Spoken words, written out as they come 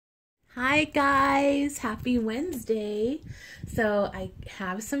Hi guys, happy Wednesday. So I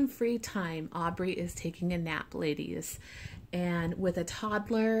have some free time. Aubrey is taking a nap, ladies. And with a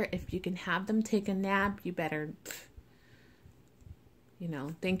toddler, if you can have them take a nap, you better,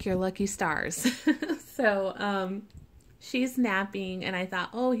 thank your lucky stars. So she's napping and I thought,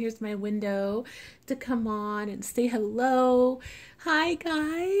 oh, here's my window to come on and say hello. Hi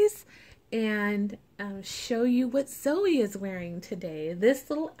guys. And show you what Zoey is wearing today. This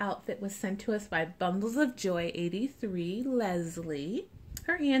little outfit was sent to us by Bundlesofjoy83, Leslie,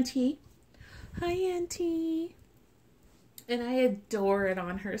 her auntie. Hi, Auntie. And I adore it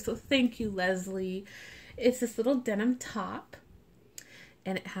on her, so thank you, Leslie. It's this little denim top,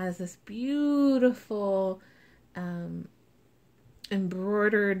 and it has this beautiful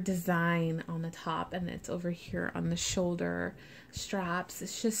embroidered design on the top, and it's over here on the shoulder straps.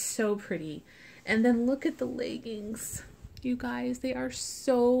 It's just so pretty. And then look at the leggings, you guys. They are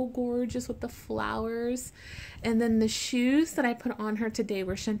so gorgeous with the flowers. And then the shoes that I put on her today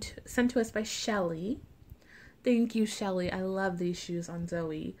were sent to us by Shelly. Thank you, Shelly. I love these shoes on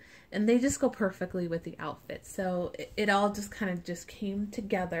Zoey, and they just go perfectly with the outfit. So it all just kind of just came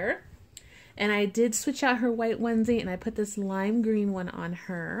together. And I did switch out her white onesie, and I put this lime green one on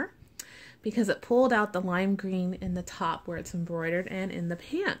her because it pulled out the lime green in the top where it's embroidered and in the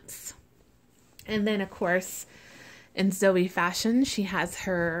pants. And then, of course, in Zoey fashion, she has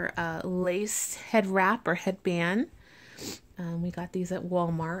her lace head wrap or headband. We got these at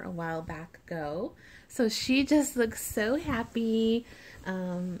Walmart a while back ago. So she just looks so happy.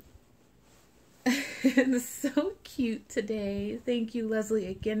 It's so cute today. Thank you, Leslie,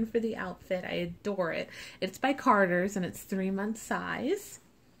 again for the outfit. I adore it. It's by Carter's and it's 3-month size.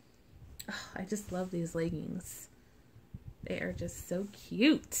 Oh, I just love these leggings. They are just so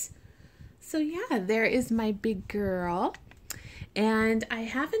cute. So yeah, there is my big girl. And I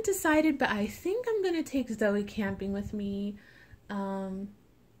haven't decided, but I think I'm going to take Zoey camping with me.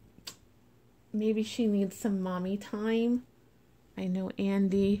 Maybe she needs some mommy time. I know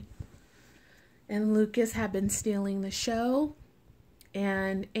Andy and Lucas have been stealing the show.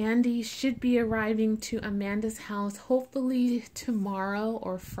 And Andy should be arriving to Amanda's house hopefully tomorrow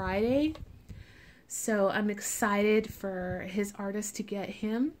or Friday. So I'm excited for his artist to get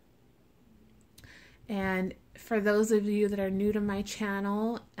him. And for those of you that are new to my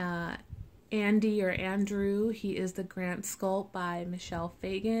channel, Andy or Andrew, he is the Grant Sculpt by Michelle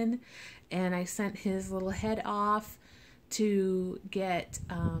Fagan. And I sent his little head off to get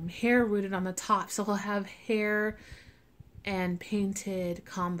hair rooted on the top. So he'll have hair and painted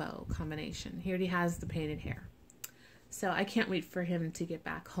combination. He already has the painted hair. So I can't wait for him to get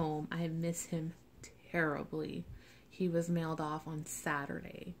back home. I miss him terribly. He was mailed off on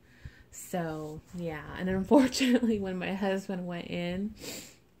Saturday. So yeah, and unfortunately when my husband went in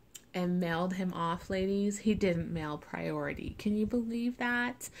and mailed him off, ladies, he didn't mail priority. Can you believe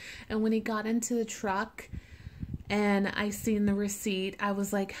that? And when he got into the truck and I seen the receipt, I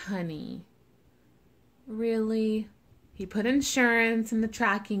was like, honey, really? He put insurance and the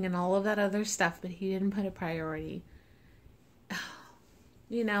tracking and all of that other stuff, but he didn't put a priority.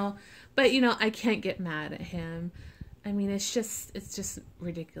 But I can't get mad at him. I mean, it's just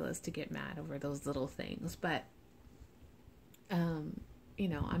ridiculous to get mad over those little things. But,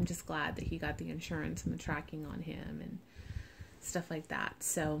 I'm just glad that he got the insurance and the tracking on him and stuff like that.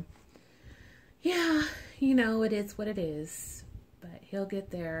 So, yeah, it is what it is. But he'll get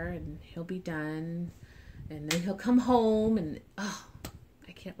there and he'll be done. And then he'll come home and, oh,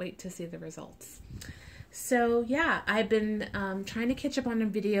 I can't wait to see the results. So, yeah, I've been trying to catch up on the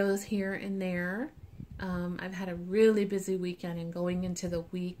videos here and there. I've had a really busy weekend, and going into the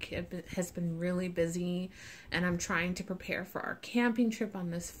week has been really busy, and I'm trying to prepare for our camping trip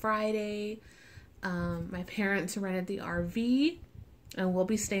on this Friday. My parents rented the RV, and we'll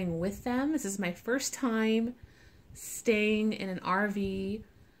be staying with them. This is my first time staying in an RV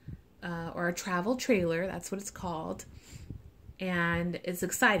or a travel trailer. That's what it's called. And it's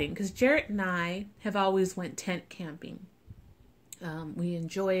exciting because Jarrett and I have always went tent camping. We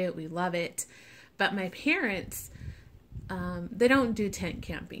enjoy it. We love it. But my parents, they don't do tent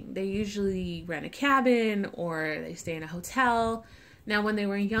camping. They usually rent a cabin or they stay in a hotel. Now, when they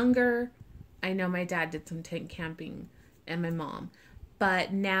were younger, I know my dad did some tent camping and my mom.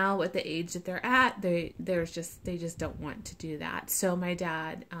 But now at the age that they're at, they just don't want to do that. So my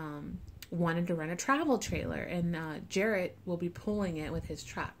dad wanted to rent a travel trailer, and Jarrett will be pulling it with his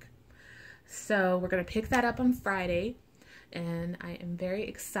truck. So we're going to pick that up on Friday. And I am very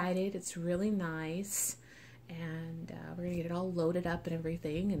excited. It's really nice. And we're going to get it all loaded up and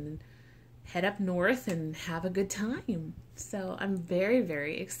everything. And head up north and have a good time. So I'm very,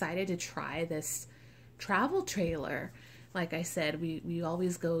 very excited to try this travel trailer. Like I said, we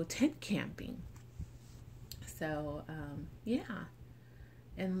always go tent camping. So, yeah.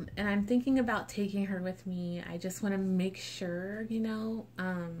 And I'm thinking about taking her with me. I just want to make sure, you know,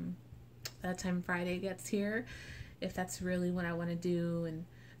 that time Friday gets here, if that's really what I want to do. And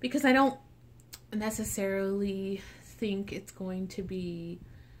because I don't necessarily think it's going to be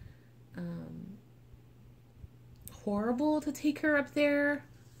horrible to take her up there.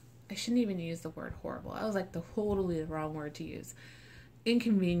 I shouldn't even use the word horrible. I was like totally the wrong word to use.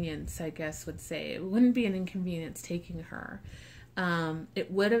 Inconvenience, I guess, would say. It wouldn't be an inconvenience taking her.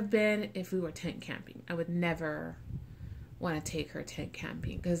 It would have been if we were tent camping. I would never want to take her tent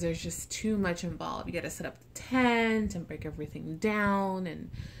camping because there's just too much involved. You got to set up the tent and break everything down,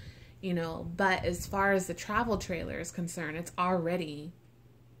 and you know. But as far as the travel trailer is concerned, it's already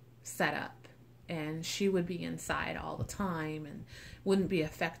set up, and she would be inside all the time and wouldn't be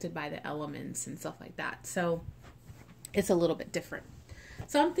affected by the elements and stuff like that. So it's a little bit different.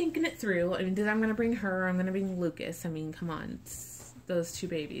 So I'm thinking it through. I mean, I'm going to bring her. I'm going to bring Lucas. I mean, come on. It's those two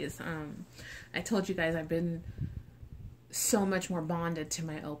babies. I told you guys I've been so much more bonded to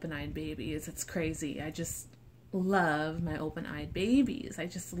my open-eyed babies. It's crazy. I just love my open-eyed babies. I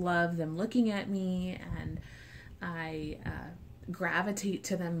just love them looking at me, and I gravitate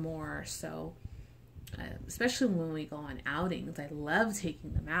to them more. So especially when we go on outings, I love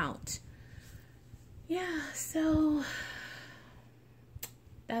taking them out. Yeah, so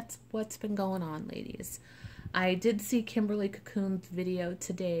that's what's been going on, ladies. I did see Kimberly Cocoon's video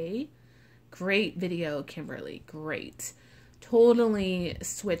today. Great video, Kimberly. Great. Totally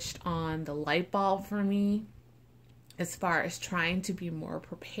switched on the light bulb for me as far as trying to be more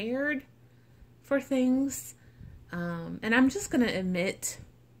prepared for things. And I'm just going to admit,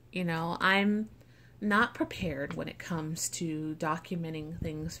 you know, I'm not prepared when it comes to documenting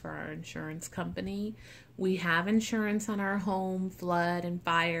things for our insurance company. We have insurance on our home, flood and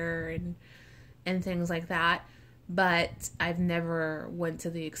fire and things like that, but I've never went to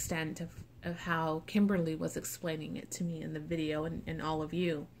the extent of how Kimberly was explaining it to me in the video and all of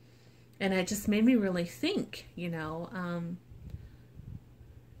you. And it just made me really think, you know,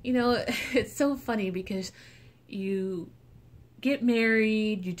 it's so funny because you get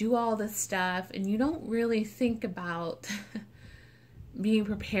married, you do all this stuff, and you don't really think about being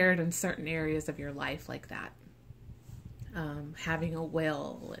prepared in certain areas of your life like that. Having a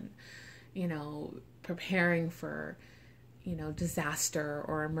will and, you know, preparing for, you know, disaster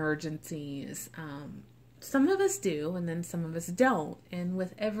or emergencies. Some of us do, and then some of us don't. And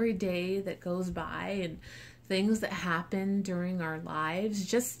with every day that goes by and things that happen during our lives,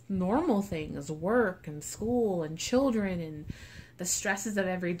 just normal things, work and school and children and the stresses of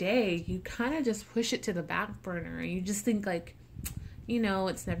every day, you kind of just push it to the back burner. You just think like, you know,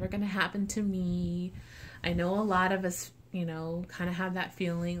 it's never going to happen to me. I know a lot of us, you know, kind of have that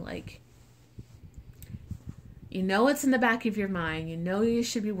feeling like, you know, it's in the back of your mind, you know, you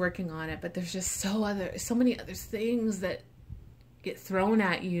should be working on it, but there's just so many other things that get thrown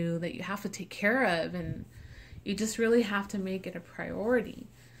at you that you have to take care of, and you just really have to make it a priority.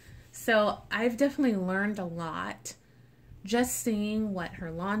 So I've definitely learned a lot just seeing what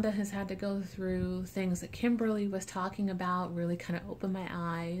Herlonda has had to go through. Things that Kimberly was talking about really kind of opened my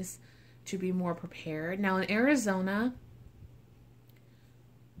eyes to be more prepared. Now in Arizona,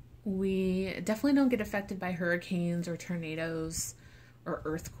 we definitely don't get affected by hurricanes or tornadoes or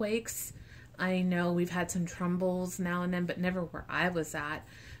earthquakes. I know we've had some trembles now and then, but never where I was at.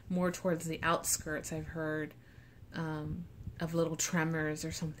 More towards the outskirts, I've heard of little tremors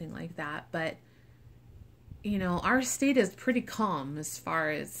or something like that. But, you know, our state is pretty calm as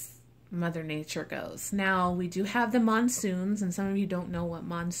far as Mother Nature goes. Now, we do have the monsoons, and some of you don't know what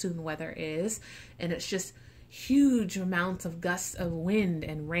monsoon weather is, and it's just huge amounts of gusts of wind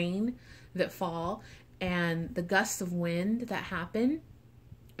and rain that fall, and the gusts of wind that happen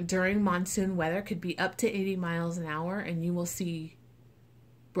during monsoon weather could be up to 80 miles an hour, and you will see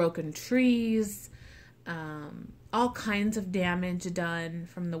broken trees, all kinds of damage done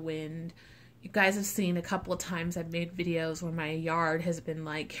from the wind. You guys have seen a couple of times I've made videos where my yard has been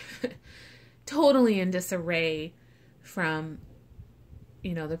like totally in disarray from,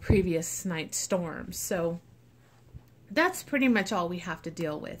 you know, the previous night's storms. So that's pretty much all we have to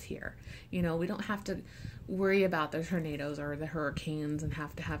deal with here. You know, we don't have to worry about the tornadoes or the hurricanes and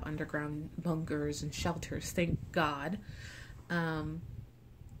have to have underground bunkers and shelters, thank God.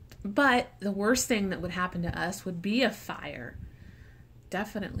 But the worst thing that would happen to us would be a fire.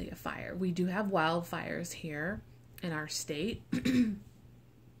 Definitely a fire. We do have wildfires here in our state.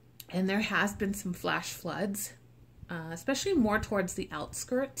 And there has been some flash floods, especially more towards the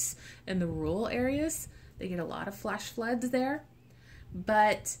outskirts and the rural areas. They get a lot of flash floods there,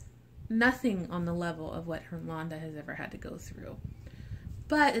 but nothing on the level of what Herlanda has ever had to go through.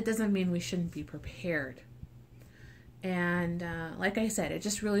 But it doesn't mean we shouldn't be prepared. And like I said, it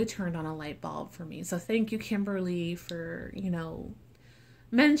just really turned on a light bulb for me. So thank you, Kimberly, for, you know,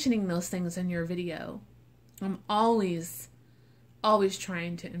 mentioning those things in your video. I'm always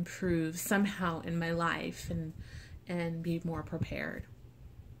trying to improve somehow in my life and be more prepared.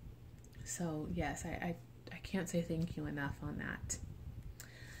 So yes, I can't say thank you enough on that.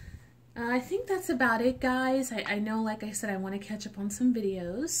 I think that's about it, guys. I know, like I said, I want to catch up on some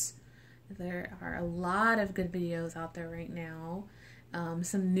videos. There are a lot of good videos out there right now.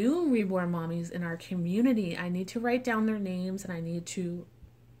 Some new reborn mommies in our community. I need to write down their names, and I need to,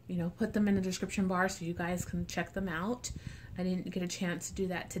 you know, put them in the description bar so you guys can check them out. I didn't get a chance to do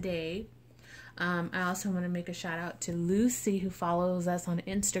that today. I also want to make a shout out to Lucy, who follows us on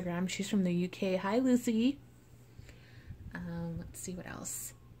Instagram. She's from the UK. Hi, Lucy. Let's see what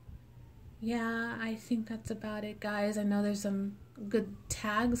else. Yeah, I think that's about it, guys. I know there's some good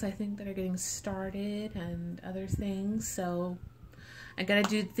tags, I think, that are getting started and other things. So I got to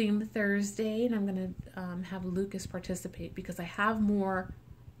do Theme Thursday, and I'm going to have Lucas participate because I have more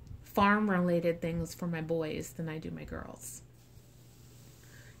farm-related things for my boys than I do my girls.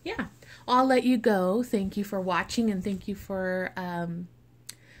 Yeah, I'll let you go. Thank you for watching, and thank you for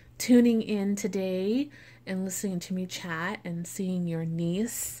tuning in today and listening to me chat and seeing your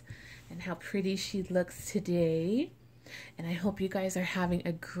niece and how pretty she looks today. And I hope you guys are having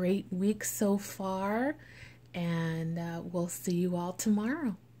a great week so far, and we'll see you all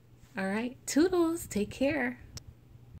tomorrow. All right, toodles, take care.